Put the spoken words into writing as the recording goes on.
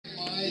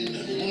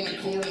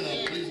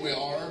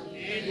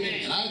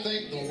I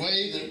think the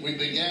way that we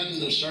began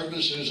the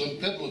service is a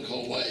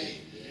biblical way.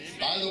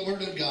 By the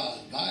Word of God,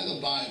 by the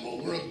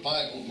Bible. We're a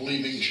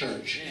Bible-believing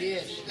church.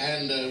 Yes.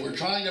 And we're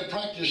trying to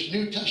practice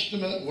New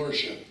Testament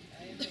worship.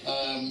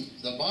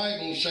 The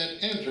Bible said,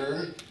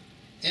 enter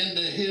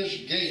into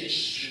His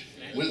gates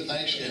with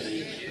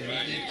thanksgiving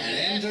and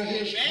enter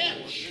His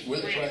courts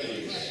with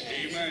praise.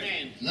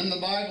 And then the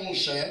Bible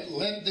said,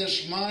 let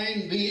this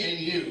mind be in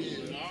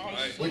you,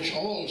 which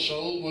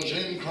also was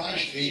in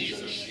Christ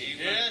Jesus,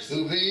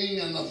 who being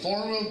in the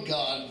form of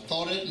God,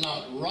 thought it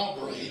not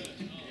robbery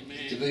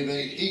to be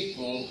made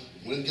equal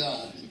with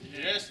God.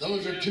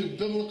 Those are two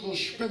biblical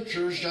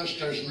scriptures, just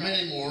there's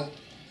many more.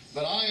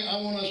 But I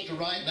want us to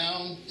write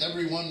down,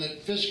 everyone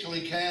that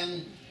physically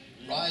can,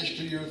 rise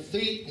to your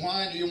feet.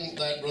 Why do you want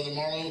that, Brother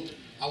Marlowe?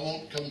 I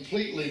want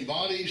completely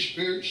body,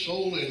 spirit,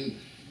 soul, and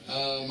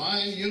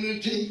mind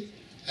unity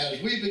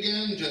as we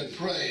begin to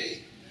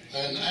pray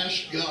and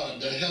ask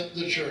God to help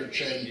the church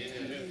and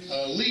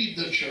lead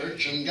the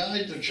church and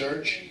guide the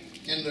church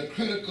in the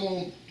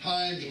critical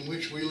times in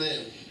which we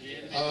live.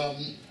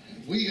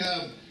 We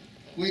are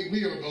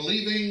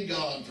believing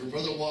God for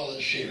Brother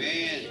Wallace here.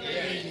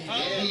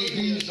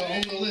 He's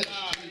on the list.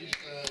 He's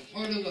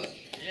part of us.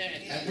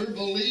 And we're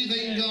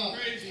believing God.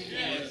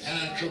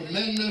 And a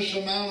tremendous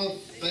amount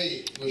of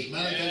faith was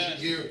manifested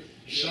here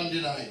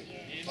Sunday night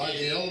by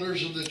the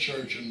elders of the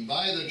church and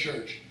by the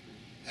church.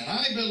 And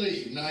I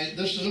believe, now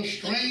this is a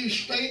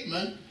strange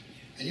statement,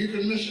 and you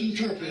can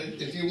misinterpret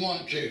it if you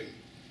want to.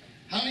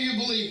 How do you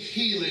believe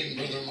healing,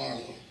 Brother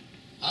Marlowe?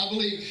 I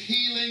believe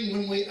healing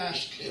when we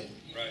ask Him.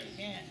 Right.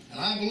 And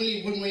I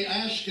believe when we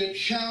ask, it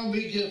shall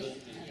be given.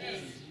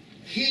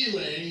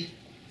 Healing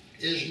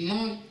is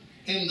not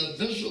in the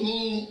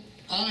visible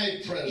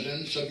eye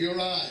presence of your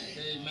eye.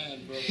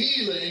 Amen, brother.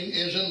 Healing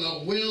is in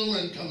the will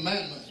and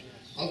commandment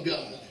of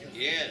God.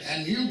 Yes.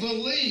 And you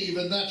believe,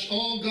 and that's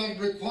all God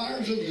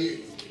requires of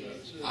you.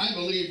 I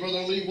believe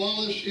Brother Lee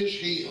Wallace is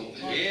healed.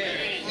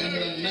 Yes. In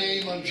the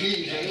name of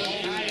Jesus,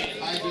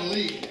 I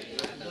believe.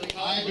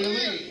 I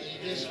believe.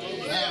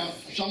 Now,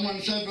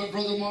 someone said, but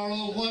Brother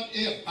Marlowe, what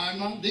if? I'm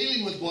not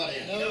dealing with what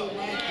if.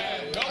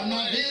 I'm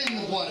not dealing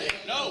with what if.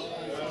 No.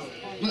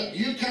 Look,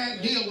 you can't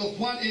deal with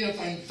what if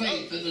and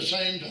faith at the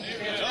same time.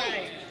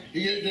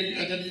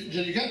 Did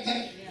you get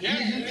that?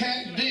 You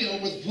can't deal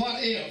with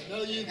what if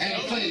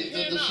and faith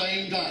at the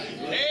same time.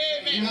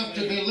 You have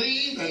to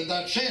believe, and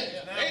that's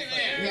it.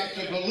 You have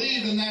to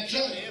believe, and that's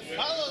it.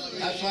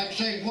 That's like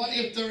saying, what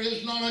if there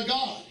is not a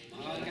God?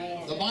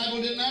 The Bible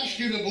didn't ask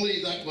you to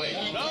believe that way.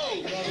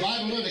 The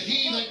Bible said,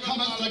 he that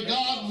cometh to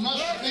God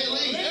must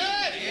believe.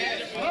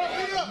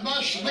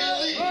 Must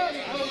believe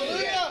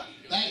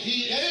that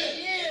He is.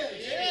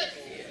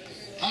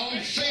 I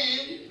don't see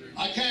Him.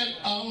 I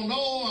don't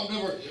know. I've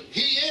never.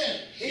 He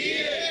is.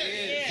 He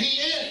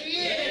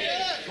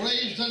is.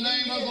 Praise the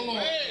name of the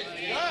Lord.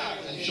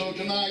 And so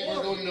tonight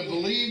we're going to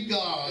believe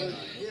God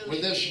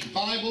with this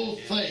Bible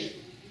faith.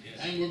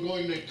 And we're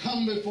going to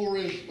come before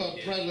His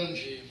presence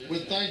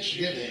with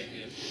thanksgiving.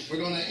 We're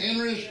going to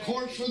enter His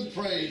courts with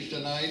praise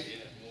tonight.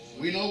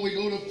 We know we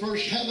go to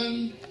first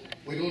heaven,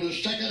 we go to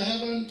second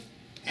heaven,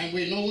 and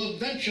we know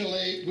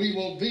eventually we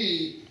will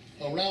be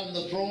around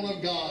the throne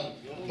of God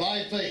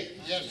by faith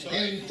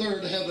in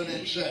third heaven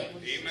itself.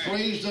 Amen.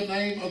 Praise the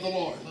name of the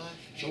Lord.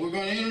 So we're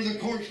going to enter the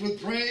courts with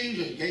praise,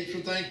 His gates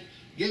with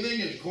thanksgiving,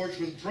 His courts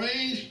with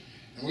praise,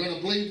 and we're going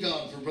to believe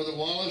God for Brother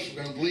Wallace.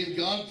 We're going to believe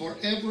God for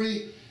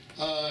every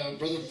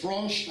Brother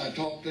Frost. I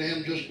talked to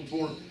him just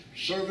before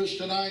service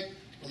tonight,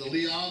 Brother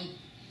Leon,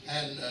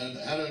 and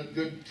had a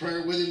good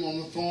prayer with him on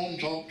the phone,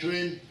 talked to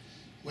him,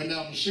 went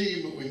down to see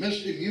him, but we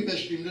missed him. You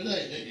missed him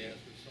today, didn't you?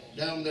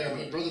 Down there.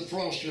 But Brother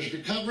Frost is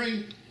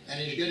recovering, and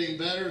he's getting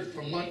better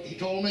from what he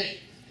told me.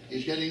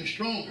 He's getting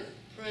stronger.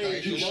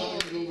 Got 2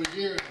 sons over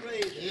here,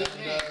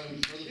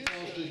 and Brother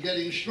Frost is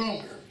getting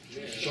stronger.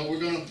 So we're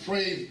going to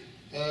pray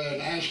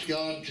and ask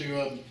God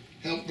to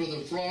help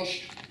Brother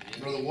Frost,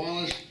 Brother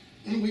Wallace.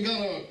 And we got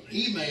an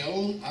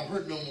email, I've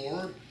heard no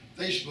more,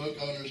 Facebook,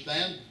 I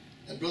understand,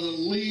 that Brother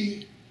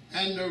Lee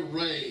Ander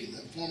Ray,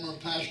 the former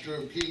pastor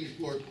of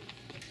Kingsport,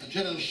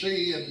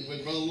 Tennessee, and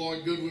with Brother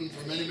Lloyd Goodwin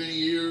for many, many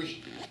years,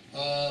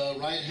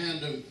 right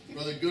hand of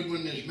Brother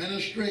Goodwin, his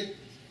ministry.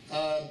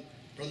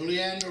 Brother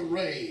Leander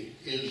Ray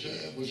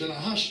was in a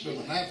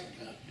hospital in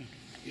Africa.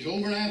 He's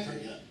over in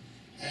Africa,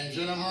 and he's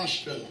in a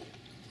hospital.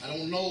 I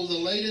don't know the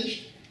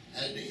latest.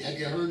 Have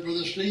you heard,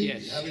 Brother Steve?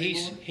 Yes,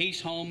 he's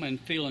home and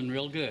feeling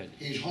real good.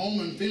 He's home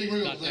and feeling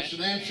real good. That's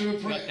an answer to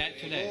prayer. Got that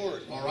today.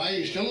 All right,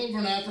 he's still over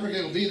in Africa.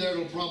 He'll be there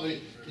till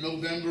probably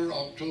November,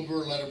 October,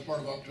 latter part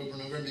of October,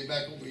 November, be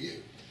back over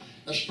you.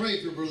 Let's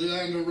pray for Brother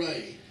Leander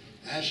Ray.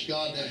 Ask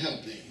God to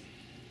help him.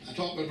 I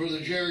talked with Brother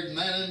Jared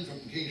Manning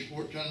from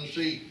Kingsport,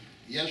 Tennessee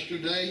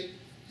yesterday,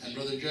 and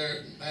Brother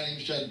Jared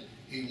Manning said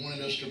he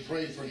wanted us to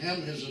pray for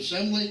him, his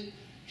assembly,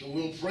 so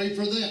we'll pray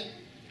for them.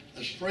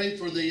 Let's pray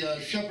for the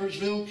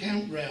Shepherdsville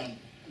campground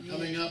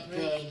coming up,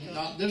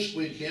 not this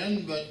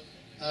weekend, but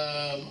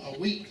a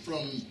week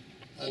from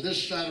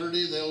this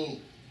Saturday.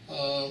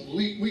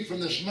 Week from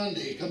this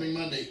Monday, coming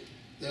Monday,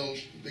 they'll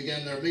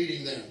begin their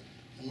meeting there.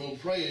 And we'll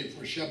pray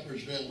for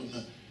Shepherdsville and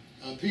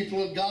the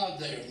people of God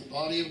there, the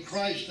body of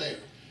Christ there,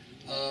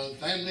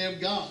 family of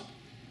God.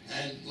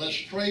 And let's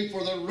pray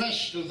for the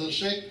rest of the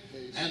sick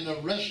and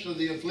the rest of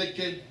the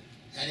afflicted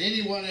and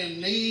anyone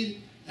in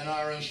need in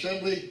our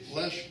assembly.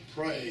 Let's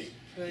pray.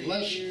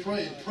 Let's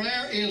pray.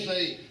 Prayer is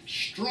a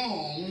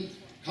strong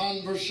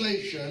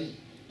conversation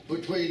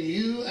between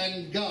you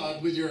and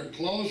God with your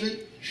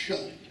closet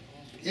shut.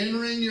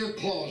 Enter in your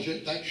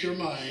closet, that's your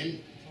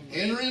mind.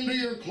 Enter into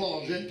your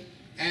closet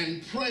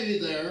and pray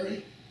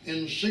there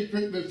in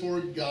secret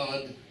before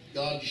God.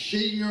 God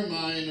seeing your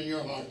mind and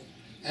your heart,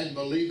 and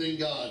believe in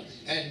God.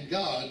 And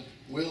God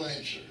will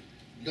answer.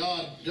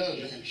 God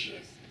does answer.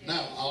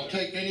 Now, I'll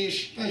take any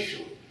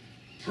special,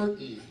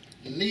 pertinent,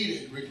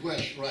 needed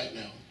request right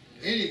now.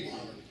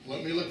 Anyone,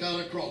 let me look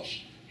out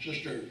across.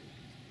 Sister.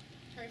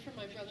 Pray for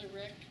my brother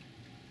Rick.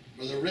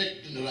 Brother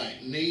Rick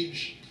tonight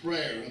needs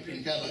prayer up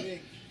in California.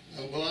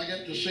 Will I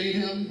get to see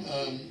him?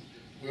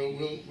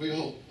 We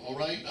hope. All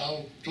right,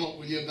 I'll talk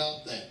with you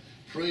about that.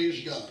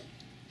 Praise God.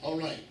 All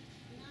right.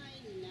 My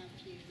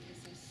nephew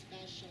is a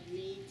special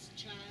needs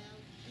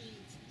child.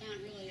 He's not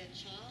really a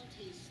child.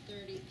 He's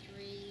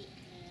 33,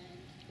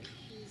 and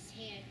he's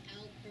had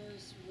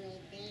outbursts real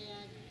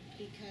bad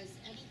because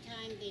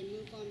anytime they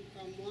move him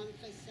from one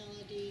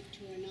facility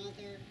to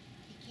another,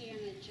 he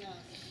can't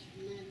adjust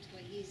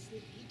mentally.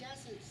 He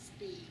doesn't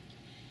speak.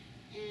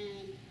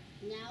 And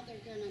now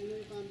they're going to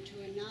move him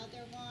to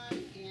another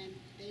one, and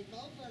they've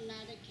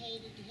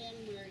over-medicated him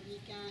where he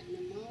got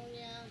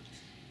pneumonia,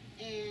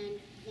 and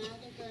now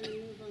they're going to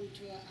move him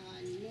to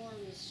a more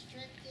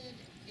restricted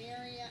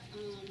area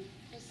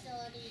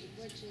facility,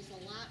 which is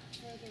a lot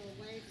further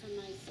away from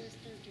my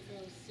sister to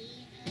go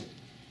see him.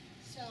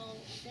 So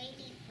they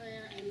need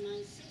prayer, and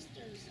my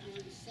sisters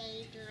aren't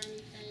saved or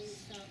anything,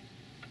 so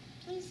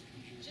please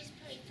just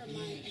pray for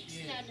my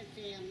extended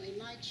family.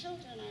 My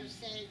children are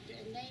saved,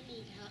 and they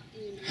need help.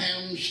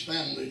 Ham's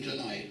family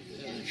tonight.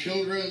 The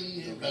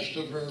children, the rest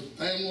of her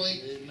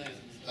family.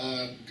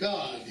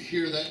 God,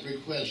 hear that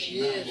request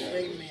now.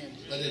 Amen.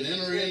 Let it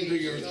enter into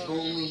your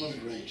throne room of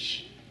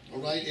grace. All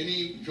right,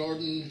 any,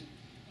 Jordan?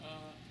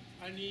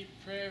 I need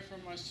prayer for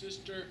my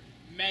sister,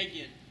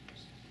 Megan.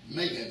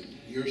 Megan,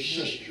 your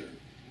sister.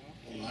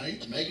 All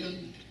right,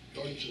 Megan,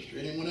 Jordan's sister.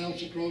 Anyone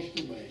else across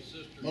the way?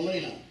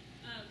 Melina.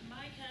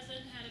 My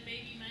cousin had a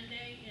baby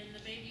Monday, and the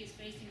baby is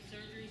facing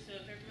surgery, so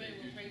if everybody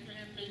will pray for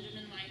him,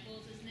 Benjamin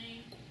Michael is his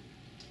name.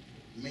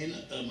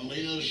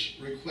 Melina's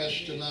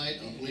request tonight,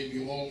 I believe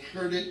you all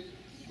heard it.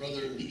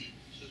 Brother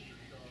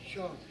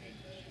Charlotte.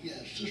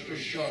 Yes, Sister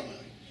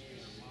Charlotte.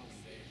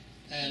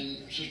 And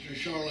Sister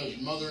Charlotte's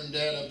mother and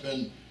dad up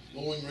in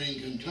Bowling Green,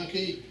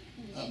 Kentucky.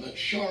 But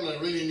Charlotte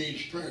really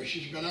needs prayer.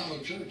 She's been out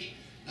of church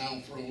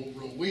now for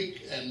over a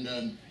week,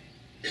 and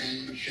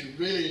she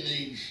really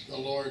needs the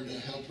Lord to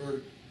help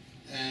her.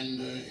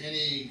 And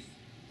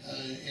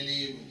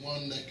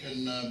anyone that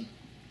can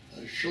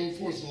show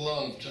forth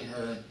love to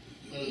her,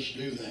 let us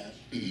do that.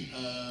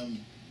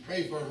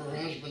 Pray for her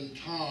husband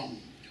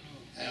Tom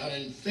out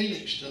in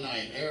Phoenix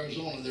tonight,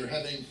 Arizona. They're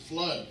having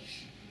floods,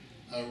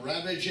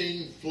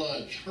 ravaging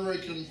floods,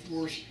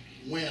 hurricane-force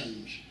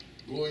winds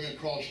blowing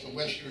across the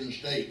western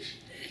states,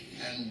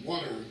 and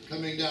water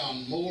coming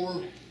down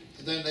more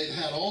than they've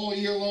had all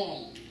year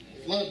long,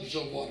 floods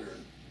of water.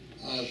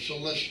 So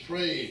let's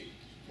pray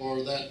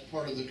for that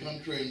part of the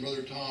country, and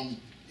Brother Tom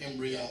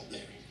Embry out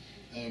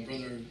there.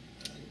 Brother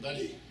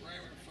Buddy.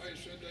 Raymond Faye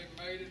said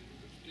they made it,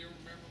 but still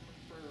remember them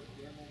in prayer, because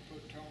they're going to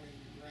put Tony in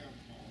the ground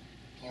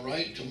tomorrow. All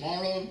right,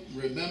 tomorrow,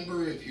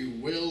 remember, if you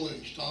will,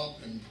 and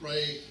stop and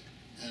pray,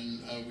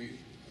 and we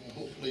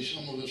hopefully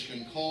some of us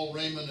can call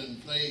Raymond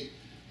and Faye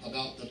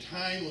about the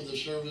time of the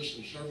service.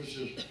 The service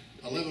is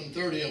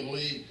 11:30, I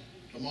believe,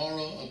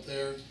 tomorrow up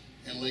there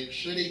in Lake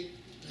City,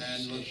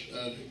 and let's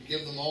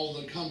give them all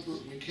the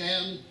comfort we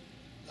can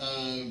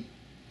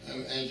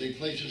as he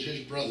places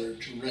his brother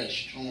to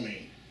rest,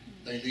 Tony.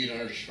 They need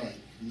our strength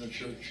from the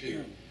church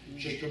here.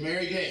 Sister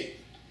Mary Gay.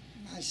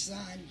 My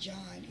son,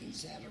 John,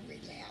 he's had a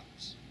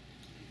relapse.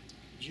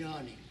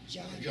 John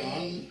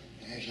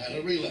has had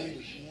a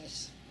relapse.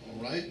 Yes.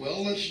 All right,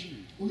 well,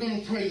 we're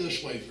going to pray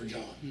this way for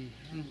John.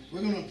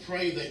 We're going to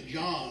pray that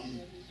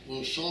John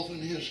will soften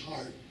his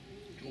heart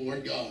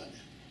toward God.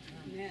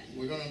 Amen.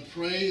 We're going to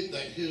pray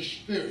that his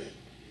spirit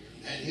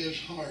and his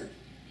heart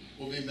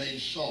will be made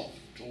soft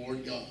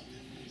toward God.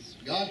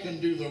 God can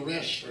do the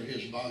rest for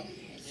his body.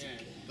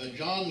 But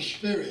John's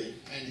spirit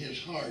and his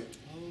heart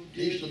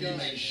needs to be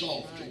made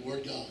soft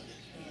toward God.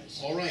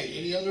 All right,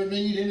 any other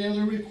need, any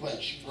other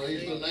requests?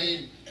 Praise the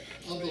name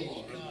of the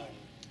Lord.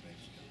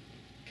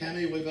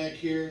 Cammy, way back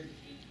here.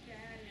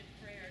 Dad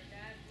in prayer.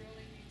 Dad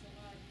really needs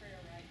a lot of prayer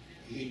right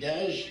now. He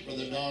does.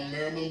 Brother Don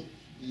Merriman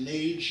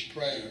needs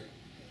prayer.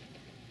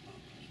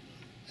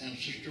 And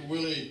Sister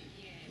Willie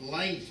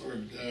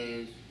Langford,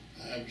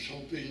 I was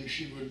hoping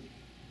she would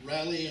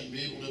rally and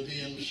be able to be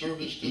in the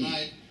service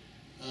tonight.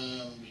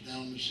 I was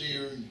down to see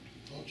her and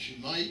thought she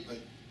might, but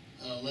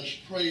let's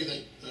pray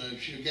that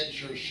she gets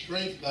her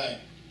strength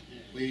back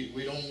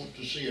We don't want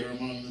to see her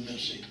among the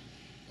missing.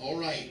 All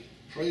right.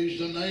 Praise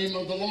the name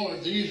of the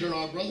Lord. These are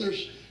our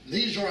brothers.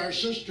 These are our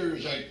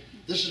sisters.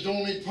 This is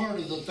only part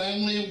of the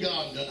family of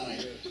God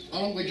tonight.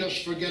 Why don't we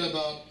just forget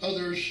about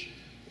others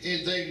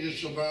and they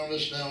just around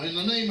us now. In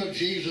the name of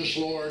Jesus,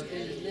 Lord.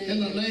 In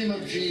the name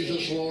of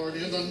Jesus, Lord.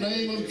 In the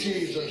name of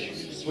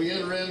Jesus, we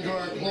enter into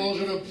our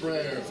closet of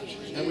prayer.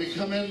 And we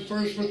come in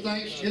first with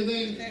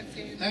thanksgiving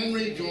and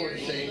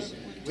rejoicing.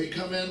 We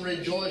come in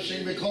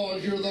rejoicing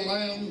because you're the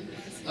Lamb.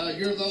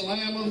 You're the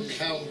Lamb of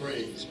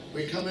Calvary.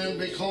 We come in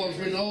because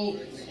we know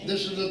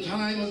this is a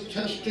time of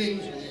testing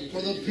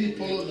for the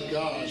people of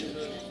God.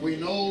 We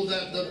know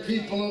that the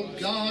people of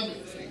God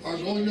are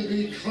going to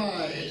be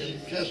tried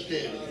and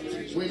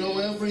tested. We know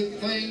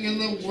everything in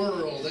the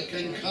world that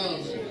can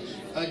come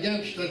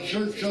against the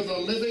church of the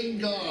living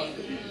God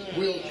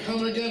will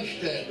come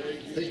against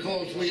it,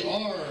 because we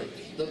are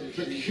the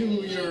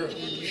peculiar,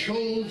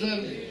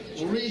 chosen,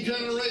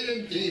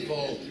 regenerated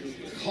people,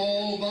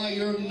 called by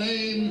your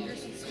name,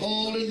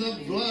 called in the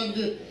blood,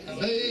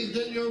 bathed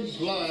in your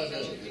blood.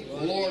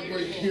 Lord, we're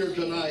here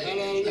tonight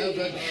as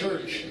a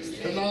church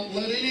to not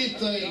let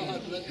anything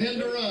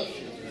hinder us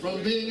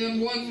from being in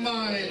one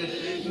mind,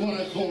 one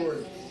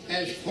accord.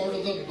 As part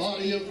of the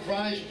body of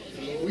Christ,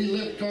 we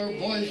lift our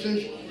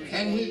voices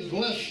and we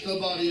bless the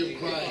body of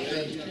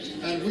Christ,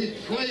 and we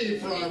pray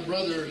for our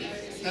brothers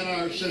and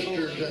our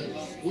sisters,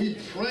 and we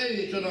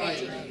pray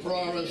tonight for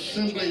our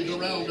assemblies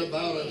around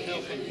about us.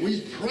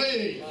 We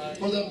pray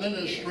for the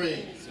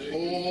ministry.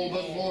 Oh,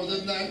 but more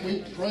than that,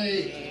 we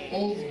pray,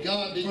 oh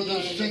God, for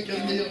the sick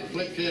and the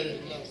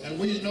afflicted. And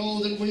we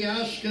know that we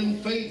ask in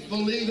faith,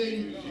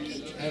 believing,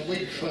 and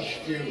we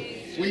trust you.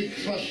 We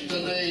trust the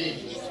name.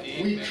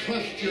 We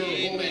trust your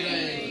holy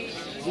name.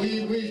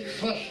 We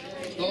trust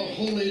the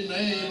holy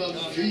name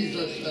of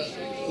Jesus.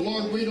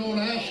 Lord, we don't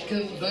ask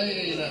in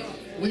vain.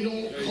 We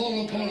don't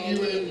call upon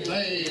you in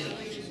vain.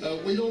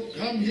 We don't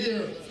come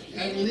here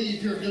and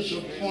leave here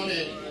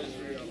disappointed.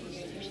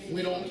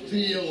 We don't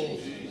feel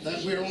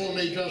that we're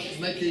only just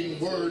making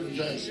words,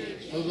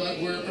 but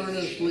we're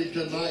earnestly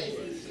tonight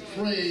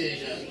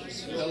praying.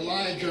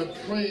 Elijah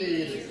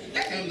prayed,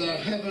 and the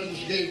heavens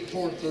gave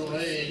forth the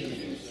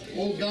rain.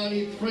 Oh God,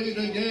 he prayed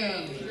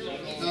again,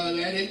 and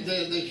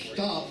it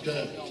stopped.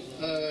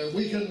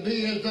 We can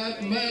be as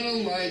that man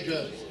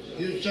Elijah.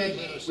 You said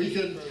we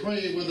can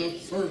pray with a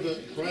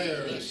fervent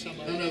prayer,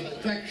 an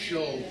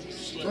effectual,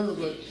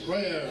 fervent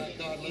prayer.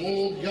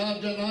 Oh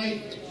God,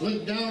 tonight,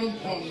 look down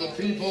upon the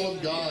people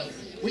of God.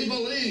 We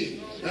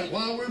believe that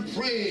while we're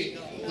praying,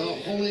 the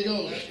Holy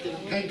Ghost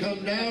can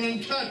come down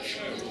and touch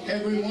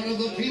every one of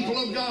the people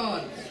of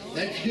God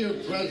that's here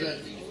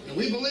present. And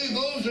we believe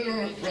those that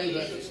aren't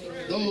present,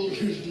 those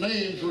whose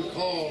names were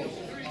called,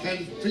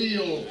 can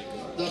feel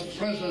the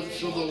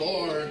presence of the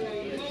Lord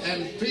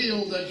and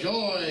feel the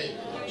joy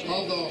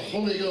of the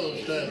Holy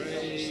Ghost.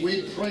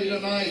 We pray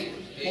tonight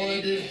for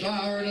a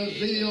desire and a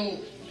zeal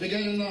to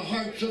get in the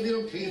hearts of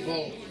your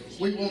people.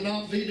 We will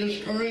not be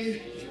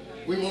discouraged.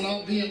 We will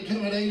not be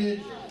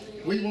intimidated.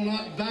 We will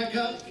not back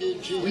up.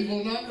 We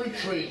will not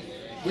retreat.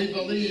 We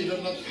believe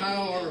in the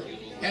power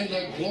and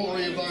the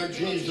glory of our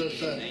Jesus.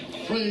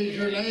 Praise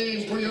your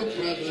name for your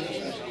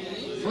presence.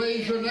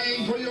 Praise your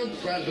name for your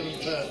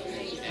presence.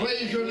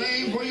 Praise your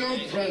name for your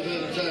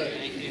presence.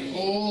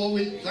 Oh,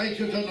 we thank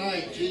you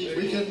tonight.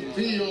 We can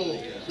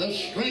feel the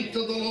strength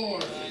of the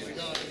Lord,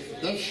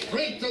 the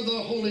strength of the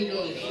Holy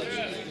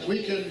Ghost.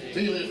 We can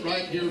feel it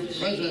right here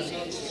present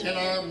in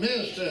our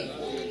midst.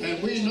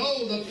 And we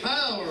know the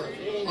power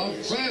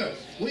of prayer.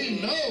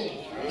 We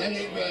know that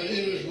it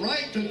is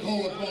right to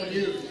call upon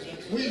you.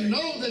 We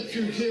know that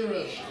you hear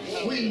us.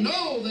 We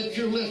know that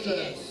you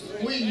listen.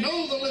 We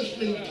know the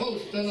listening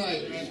post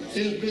tonight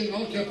is being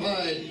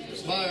occupied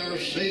by our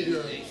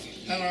Savior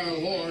and our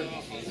Lord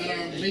and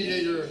our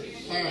mediator,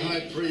 our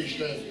high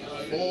priest.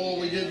 Oh,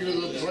 we give you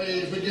the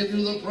praise. We give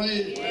you the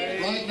praise.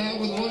 Right now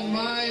with one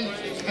mind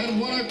and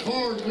one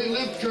accord, we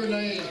lift your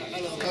name.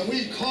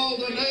 We call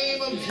the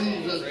name of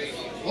Jesus.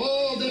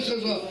 Oh, this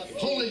is a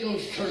Holy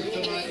Ghost church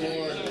tonight,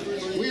 Lord.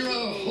 We're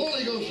a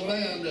Holy Ghost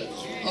band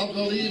of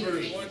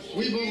believers.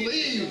 We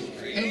believe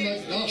in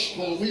the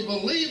gospel. We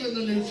believe in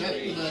the New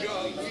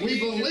Testament. We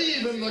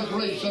believe in the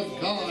grace of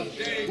God.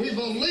 We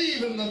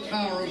believe in the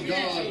power of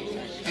God.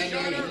 And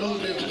there's no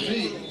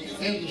defeat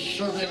in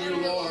serving you,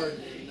 Lord.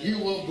 You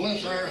will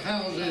bless our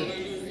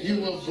houses. You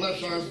will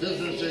bless our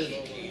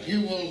businesses.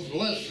 You will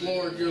bless,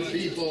 Lord, your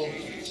people.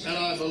 And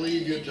I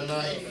believe you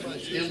tonight.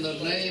 In the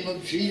name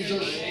of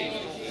Jesus.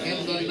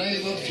 In the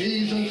name of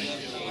Jesus.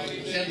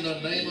 In the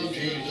name of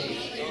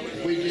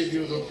Jesus. We give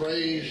you the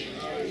praise.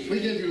 We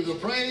give you the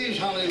praise.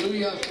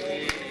 Hallelujah.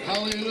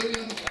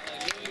 Hallelujah.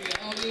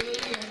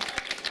 Hallelujah.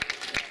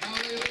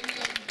 Hallelujah. Hallelujah.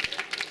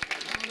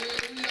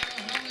 Hallelujah.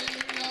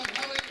 Hallelujah.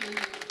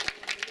 Hallelujah.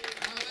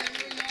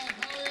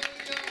 Hallelujah.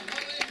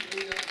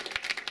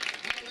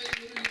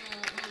 Hallelujah.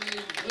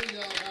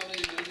 Hallelujah.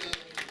 Hallelujah.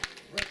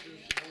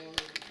 Precious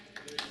Lord.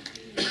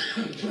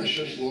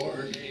 Precious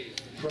Lord.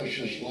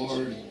 Precious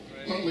Lord.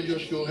 Why don't we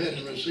just go ahead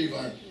and receive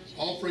our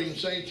offering,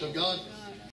 saints of God?